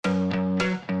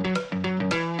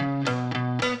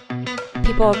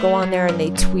people go on there and they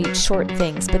tweet short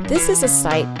things, but this is a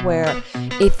site where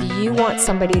if you want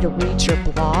somebody to read your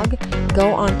blog,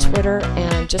 go on Twitter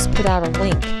and just put out a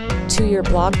link to your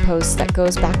blog post that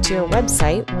goes back to your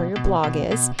website where your blog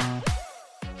is.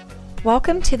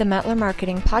 Welcome to the Metler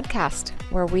Marketing Podcast,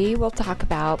 where we will talk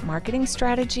about marketing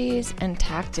strategies and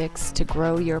tactics to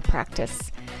grow your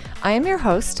practice. I am your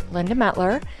host, Linda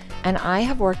Metler, and I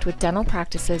have worked with dental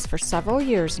practices for several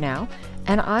years now,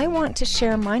 and I want to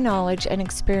share my knowledge and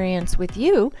experience with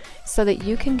you so that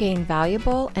you can gain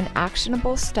valuable and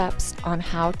actionable steps on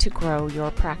how to grow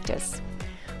your practice.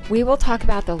 We will talk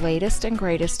about the latest and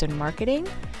greatest in marketing,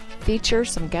 feature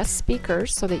some guest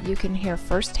speakers so that you can hear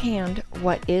firsthand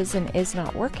what is and is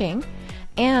not working,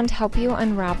 and help you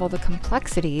unravel the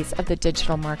complexities of the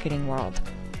digital marketing world.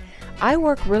 I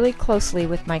work really closely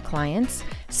with my clients,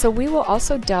 so we will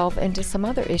also delve into some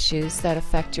other issues that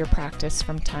affect your practice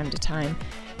from time to time,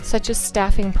 such as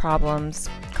staffing problems,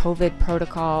 COVID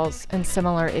protocols, and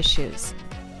similar issues.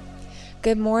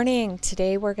 Good morning.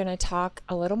 Today we're going to talk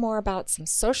a little more about some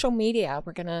social media.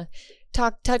 We're going to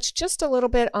touch just a little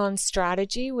bit on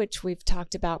strategy, which we've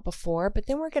talked about before, but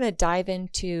then we're going to dive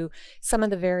into some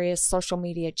of the various social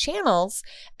media channels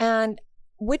and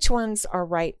which ones are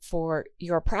right for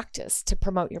your practice to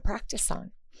promote your practice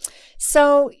on.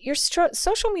 So your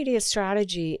social media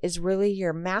strategy is really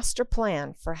your master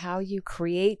plan for how you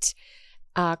create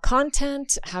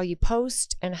content, how you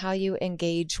post, and how you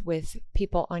engage with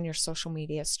people on your social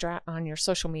media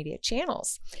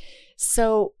channels.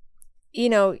 So,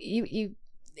 you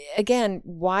again,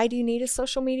 why do you need a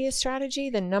social media strategy?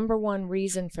 The number one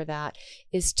reason for that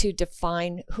is to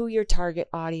define who your target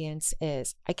audience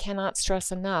is. I cannot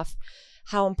stress enough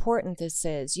how important this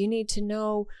is. You need to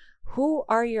know who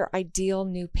are your ideal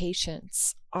new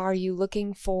patients. Are you a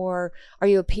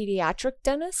pediatric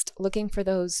dentist looking for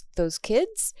those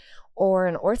kids, or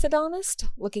an orthodontist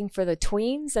looking for the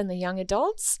tweens and the young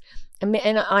adults? And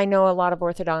I know a lot of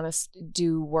orthodontists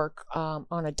do work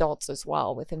on adults as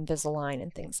well with Invisalign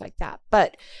and things like that.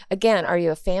 But again, are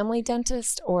you a family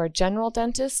dentist or a general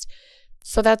dentist?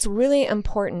 So that's really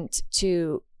important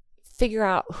to figure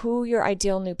out who your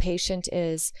ideal new patient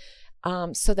is,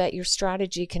 so that your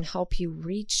strategy can help you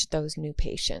reach those new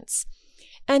patients.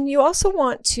 And you also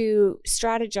want to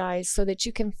strategize so that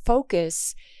you can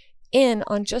focus in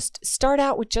on start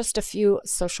out with just a few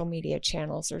social media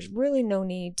channels. There's really no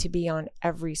need to be on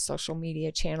every social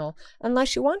media channel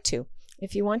unless you want to.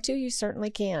 If you want to, you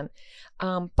certainly can.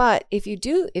 But if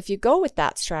you go with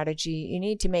that strategy, you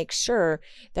need to make sure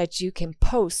that you can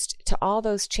post to all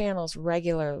those channels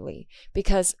regularly,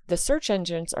 because the search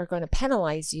engines are going to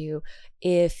penalize you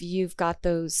if you've got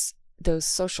those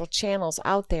social channels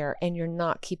out there and you're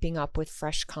not keeping up with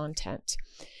fresh content.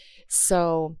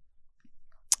 So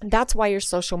that's why your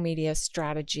social media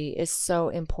strategy is so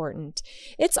important.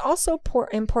 It's also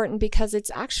important because it's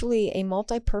actually a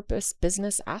multi-purpose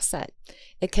business asset.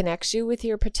 It connects you with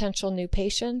your potential new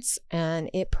patients, and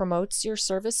it promotes your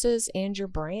services and your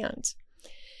brand.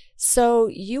 So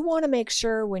you want to make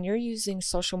sure when you're using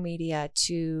social media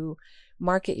to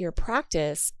market your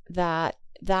practice that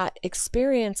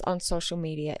experience on social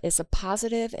media is a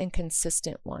positive and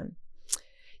consistent one.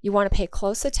 You want to pay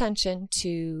close attention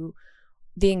to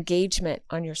the engagement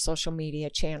on your social media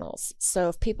channels. So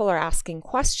if people are asking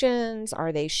questions,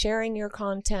 are they sharing your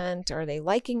content? Are they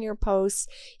liking your posts?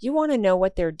 You want to know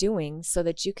what they're doing so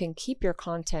that you can keep your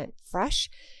content fresh,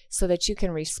 so that you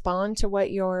can respond to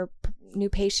what your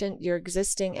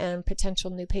existing and potential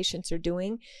new patients are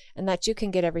doing, and that you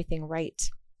can get everything right.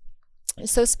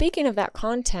 So speaking of that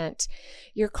content,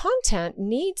 your content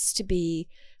needs to be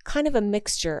kind of a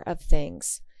mixture of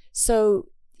things. So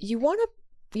you want to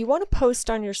post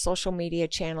on your social media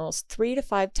channels 3 to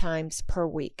 5 times per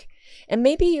week. And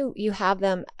maybe you have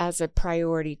them as a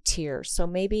priority tier. So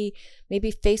maybe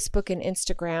Facebook and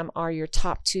Instagram are your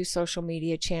top 2 social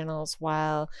media channels,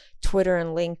 while Twitter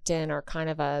and LinkedIn are kind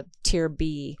of a tier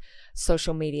B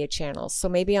social media channels. So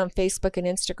maybe on Facebook and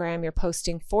Instagram, you're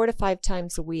posting 4 to 5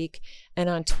 times a week. And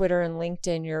on Twitter and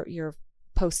LinkedIn, you're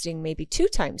posting maybe 2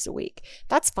 times a week.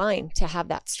 That's fine to have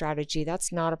that strategy.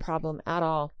 That's not a problem at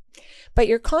all. But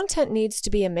your content needs to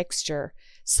be a mixture.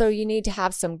 So you need to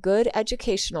have some good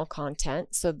educational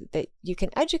content so that you can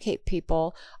educate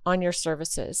people on your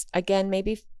services. Again,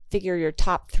 maybe figure your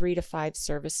top 3 to 5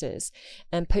 services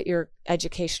and put your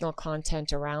educational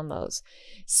content around those.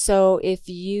 So if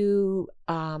you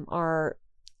are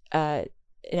an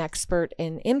expert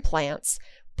in implants,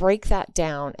 break that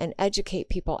down and educate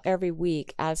people every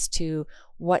week as to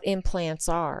what implants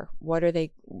are, what are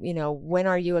they, when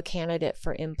are you a candidate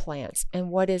for implants, and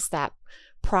what is that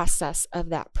process of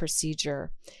that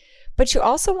procedure. But you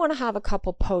also want to have a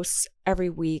couple posts every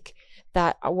week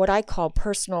that are what I call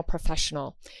personal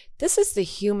professional. This is the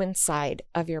human side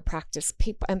of your practice.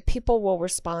 People will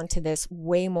respond to this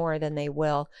way more than they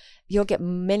will. You'll get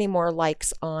many more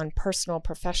likes on personal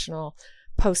professional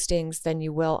postings than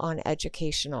you will on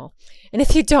educational. And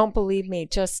if you don't believe me,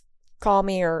 just call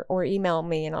me or email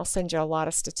me, and I'll send you a lot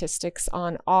of statistics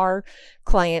on our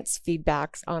clients'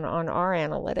 feedbacks on our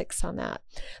analytics on that.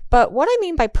 But what I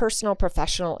mean by personal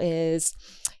professional is,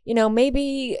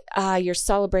 maybe you're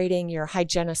celebrating your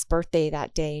hygienist's birthday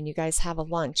that day and you guys have a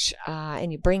lunch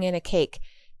and you bring in a cake.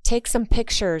 Take some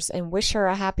pictures and wish her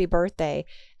a happy birthday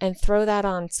and throw that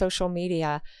on social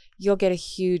media. You'll get a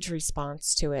huge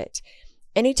response to it.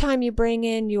 Anytime you bring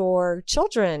in your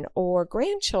children or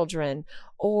grandchildren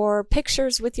or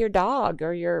pictures with your dog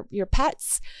or your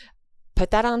pets,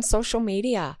 put that on social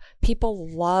media. People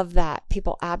love that.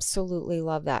 People absolutely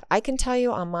love that. I can tell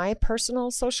you on my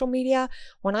personal social media,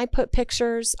 when I put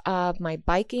pictures of my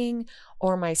biking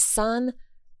or my son,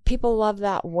 people love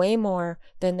that way more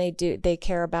than they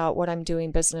care about what I'm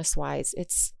doing business-wise.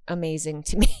 It's amazing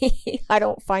to me. I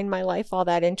don't find my life all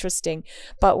that interesting,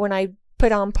 but when I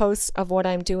put on posts of what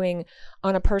I'm doing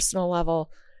on a personal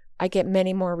level, I get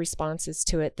many more responses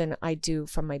to it than I do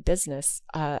from my business,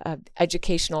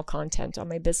 educational content on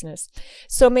my business.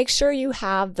 So make sure you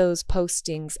have those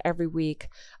postings every week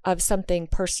of something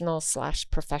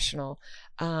personal/professional.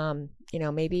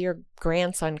 Maybe your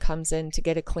grandson comes in to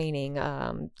get a cleaning,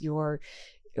 or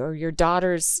your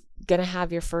daughter's gonna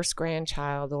have your first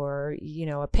grandchild, or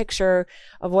a picture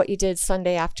of what you did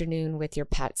Sunday afternoon with your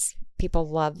pets. People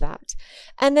love that.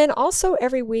 And then also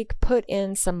every week put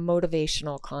in some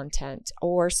motivational content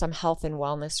or some health and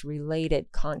wellness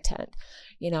related content.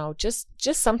 Just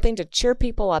something to cheer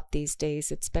people up these days.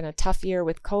 It's been a tough year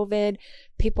with COVID.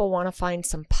 People want to find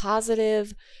some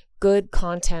positive, good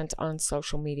content on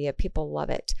social media. People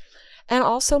love it. And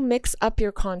also mix up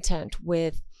your content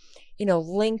with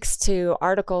links to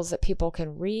articles that people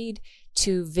can read,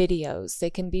 to videos.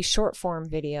 They can be short form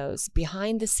videos,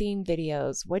 behind the scene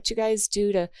videos, what you guys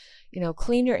do to,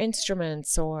 clean your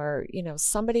instruments, or,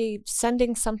 somebody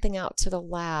sending something out to the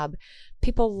lab.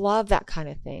 People love that kind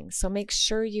of thing. So make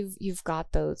sure you've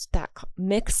got that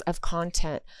mix of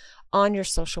content on your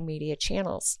social media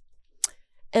channels.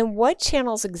 And what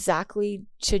channels exactly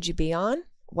should you be on?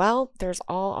 Well, there's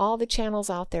all the channels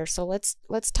out there. So let's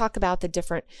talk about the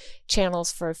different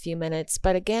channels for a few minutes.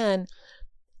 But again,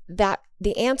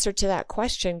 the answer to that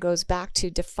question goes back to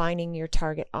defining your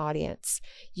target audience.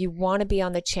 You want to be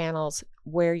on the channels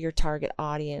where your target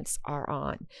audience are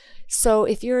on. So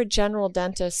if you're a general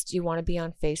dentist, you want to be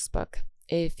on Facebook.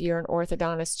 If you're an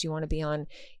orthodontist, you want to be on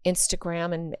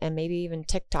Instagram and maybe even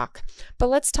TikTok. But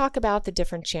let's talk about the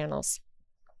different channels.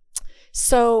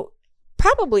 So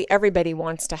probably everybody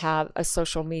wants to have a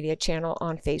social media channel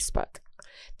on Facebook.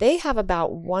 They have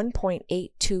about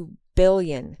 1.82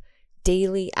 billion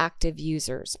daily active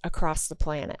users across the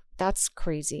planet. That's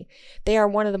crazy. They are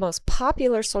one of the most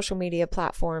popular social media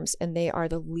platforms, and they are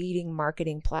the leading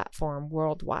marketing platform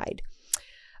worldwide.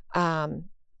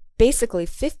 Basically,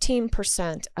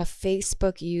 15% of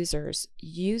Facebook users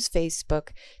use Facebook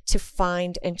to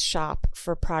find and shop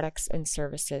for products and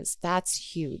services.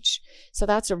 That's huge. So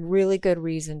that's a really good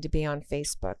reason to be on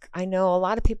Facebook. I know a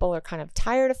lot of people are kind of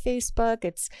tired of Facebook.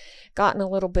 It's gotten a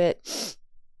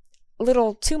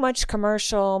little too much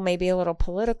commercial, maybe a little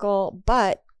political,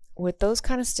 but with those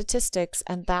kind of statistics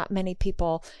and that many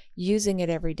people using it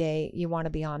every day, you want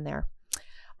to be on there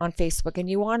on Facebook, and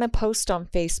you want to post on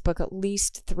Facebook at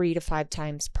least 3 to 5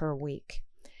 times per week.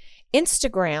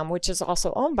 Instagram, which is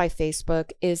also owned by Facebook,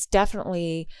 is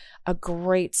definitely a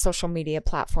great social media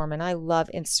platform, and I love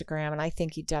Instagram, and I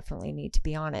think you definitely need to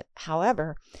be on it.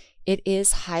 However, it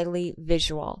is highly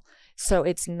visual. So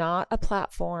it's not a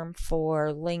platform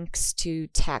for links to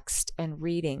text and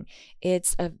reading.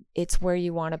 It's where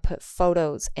you want to put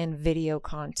photos and video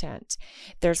content.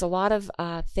 There's a lot of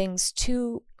things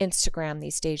to Instagram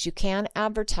these days. You can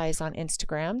advertise on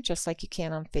Instagram just like you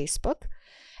can on Facebook.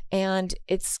 And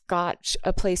it's got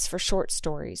a place for short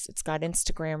stories. It's got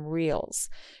Instagram Reels.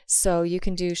 So you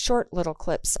can do short little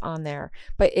clips on there,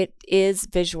 but it is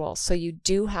visual. So you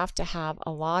do have to have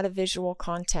a lot of visual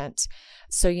content.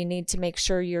 So you need to make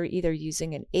sure you're either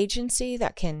using an agency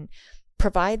that can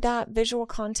provide that visual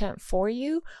content for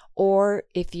you, or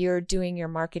if you're doing your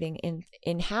marketing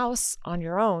in-house on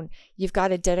your own, you've got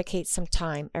to dedicate some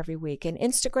time every week. And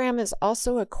Instagram is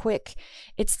also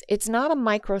it's not a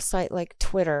microsite like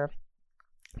Twitter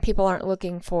People aren't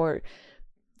looking for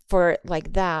it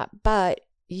like that, but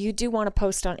you do want to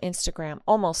post on Instagram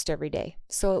almost every day.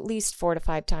 So at least 4 to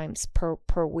 5 times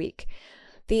per week.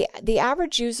 The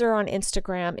average user on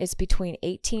Instagram is between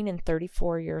 18 and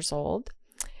 34 years old.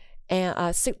 And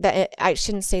I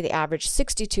shouldn't say the average,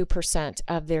 62%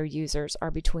 of their users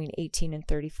are between 18 and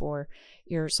 34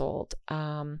 years old.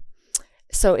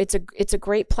 So it's a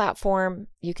great platform.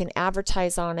 You can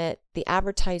advertise on it. The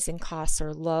advertising costs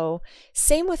are low.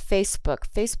 Same with Facebook.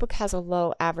 Facebook has a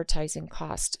low advertising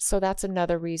cost. So that's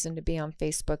another reason to be on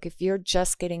Facebook. If you're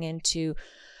just getting into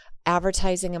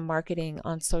advertising and marketing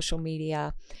on social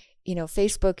media,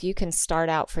 Facebook, you can start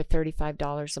out for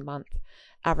 $35 a month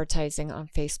advertising on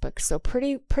Facebook. So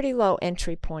pretty low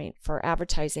entry point for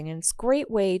advertising, and it's a great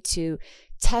way to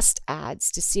test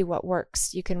ads to see what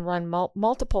works. You can run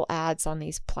multiple ads on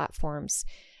these platforms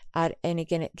at any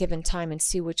given time and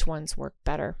see which ones work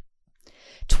better.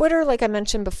 Twitter, like I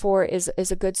mentioned before, is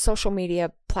a good social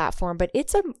media platform, but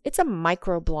it's a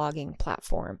microblogging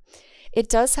platform. It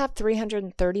does have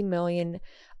 330 million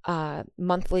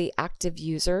monthly active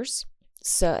users.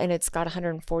 And it's got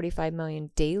 145 million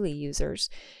daily users,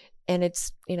 and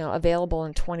it's available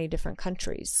in 20 different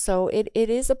countries. So it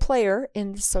is a player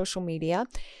in the social media.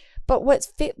 But what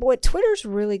Twitter's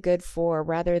really good for,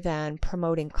 rather than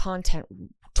promoting content,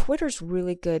 Twitter's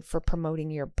really good for promoting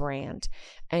your brand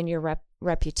and your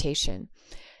reputation.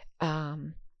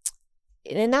 And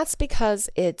that's because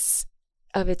it's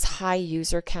high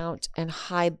user count and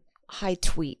high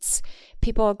tweets.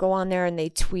 People go on there and they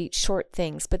tweet short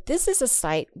things, but this is a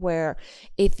site where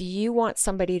if you want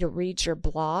somebody to read your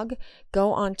blog,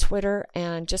 go on Twitter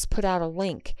and just put out a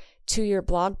link to your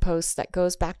blog post that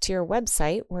goes back to your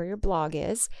website where your blog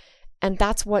is. And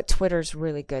that's what Twitter's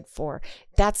really good for.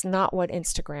 That's not what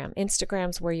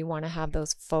Instagram's where you want to have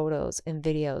those photos and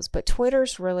videos, but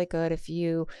Twitter's really good if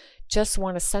you just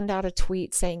want to send out a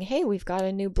tweet saying, hey, we've got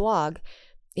a new blog.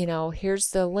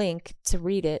 Here's the link to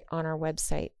read it on our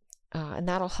website. And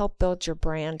that'll help build your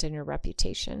brand and your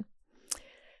reputation.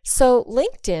 So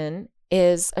LinkedIn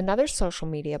is another social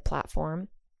media platform,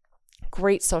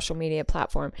 great social media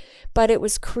platform, but it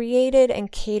was created and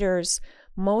caters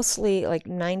mostly like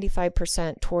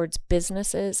 95% towards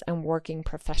businesses and working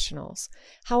professionals.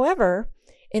 However,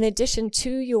 in addition to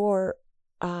your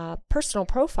personal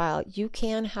profile, you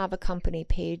can have a company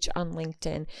page on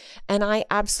LinkedIn, and I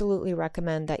absolutely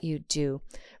recommend that you do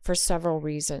for several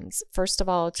reasons. First of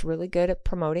all, it's really good at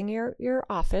promoting your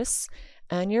office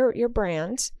and your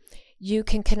brand. You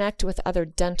can connect with other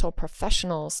dental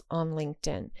professionals on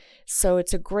LinkedIn. So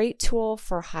it's a great tool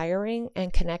for hiring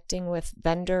and connecting with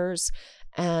vendors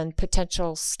and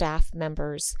potential staff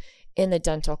members in the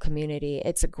dental community.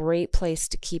 It's a great place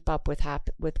to keep up with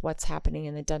what's happening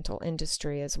in the dental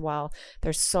industry as well.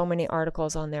 There's so many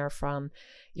articles on there from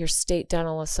your state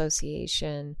dental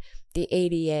association, the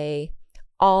ADA,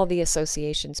 all the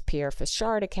associations, Pierre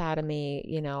Fauchard Academy,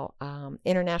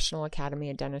 International Academy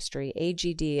of Dentistry,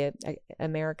 AGD,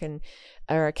 American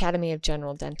or Academy of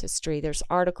General Dentistry. There's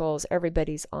articles,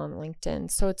 everybody's on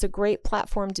LinkedIn. So it's a great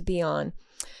platform to be on.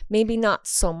 Maybe not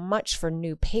so much for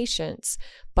new patients,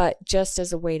 but just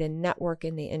as a way to network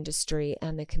in the industry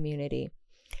and the community.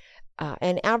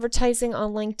 And advertising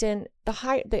on LinkedIn,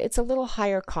 it's a little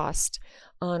higher cost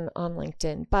on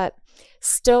LinkedIn, but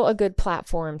still a good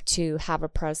platform to have a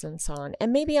presence on.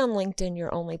 And maybe on LinkedIn,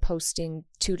 you're only posting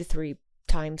 2 to 3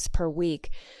 times per week,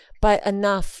 but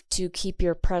enough to keep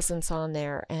your presence on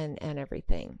there and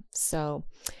everything. So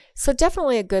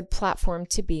definitely a good platform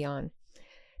to be on.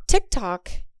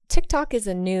 TikTok is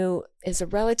a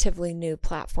relatively new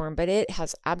platform, but it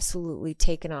has absolutely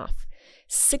taken off.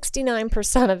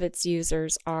 69% of its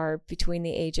users are between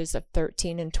the ages of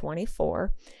 13 and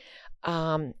 24.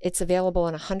 It's available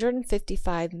in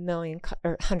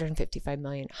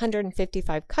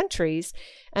 155 countries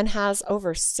and has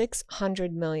over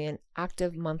 600 million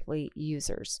active monthly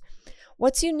users.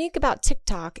 What's unique about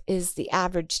TikTok is the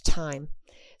average time.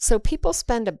 So people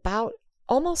spend about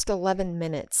almost 11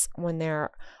 minutes when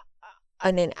they're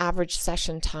on an average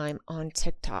session time on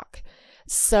TikTok.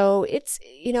 So it's,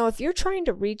 if you're trying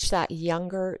to reach that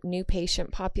younger new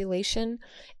patient population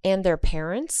and their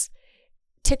parents,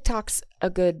 TikTok's a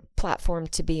good platform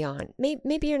to be on.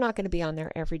 Maybe you're not going to be on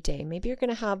there every day. Maybe you're going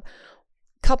to have a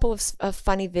couple of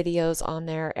funny videos on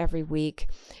there every week.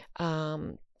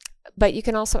 But you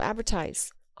can also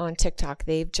advertise on TikTok.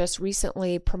 They've just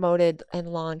recently promoted and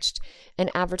launched an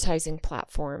advertising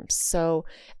platform. So,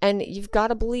 and you've got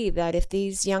to believe that if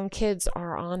these young kids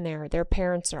are on there, their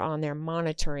parents are on there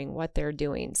monitoring what they're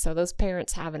doing. So those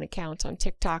parents have an account on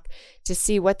TikTok to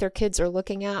see what their kids are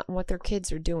looking at and what their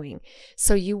kids are doing.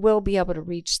 So you will be able to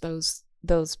reach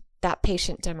that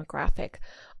patient demographic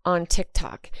on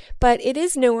TikTok. But it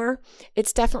is newer.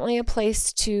 It's definitely a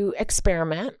place to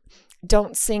experiment.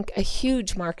 Don't sink a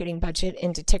huge marketing budget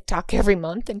into TikTok every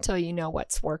month until you know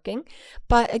what's working.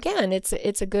 But again,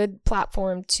 it's a good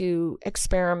platform to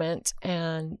experiment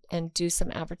and do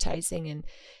some advertising and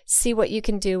see what you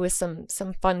can do with some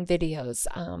fun videos.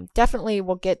 Definitely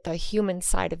will get the human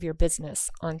side of your business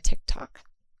on TikTok.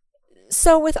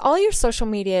 So with all your social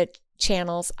media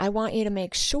channels, I want you to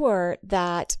make sure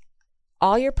that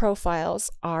all your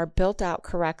profiles are built out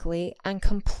correctly and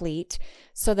complete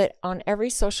so that on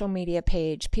every social media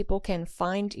page, people can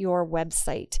find your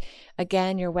website.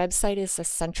 Again, your website is the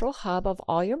central hub of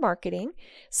all your marketing.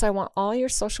 So I want all your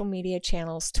social media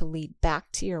channels to lead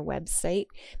back to your website.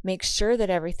 Make sure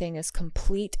that everything is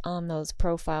complete on those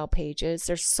profile pages.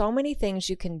 There's so many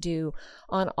things you can do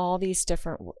on all these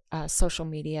different social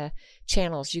media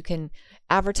channels. You can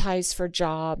advertise for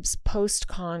jobs, post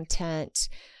content,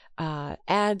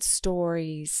 add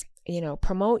stories,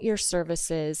 promote your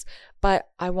services, but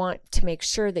I want to make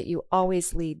sure that you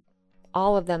always lead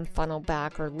all of them funnel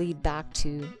back or lead back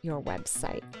to your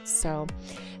website.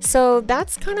 So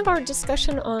that's kind of our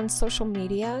discussion on social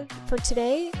media for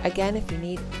today. Again, if you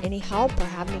need any help or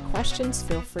have any questions,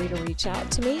 feel free to reach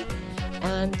out to me,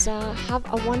 and have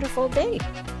a wonderful day.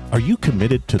 Are you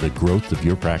committed to the growth of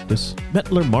your practice?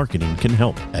 Mettler Marketing can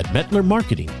help. At Mettler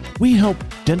Marketing, we help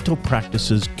dental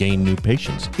practices gain new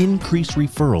patients, increase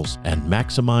referrals, and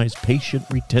maximize patient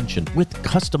retention with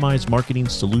customized marketing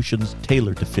solutions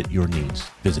tailored to fit your needs.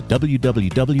 Visit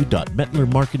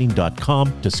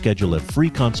www.mettlermarketing.com to schedule a free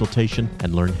consultation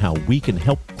and learn how we can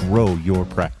help grow your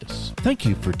practice. Thank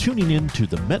you for tuning in to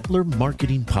the Mettler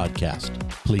Marketing Podcast.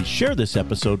 Please share this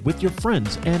episode with your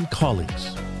friends and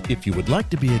colleagues. If you would like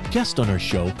to be a guest on our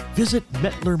show, visit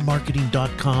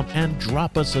mettlermarketing.com and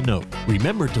drop us a note.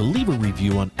 Remember to leave a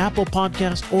review on Apple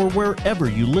Podcasts or wherever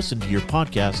you listen to your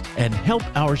podcast and help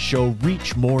our show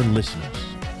reach more listeners.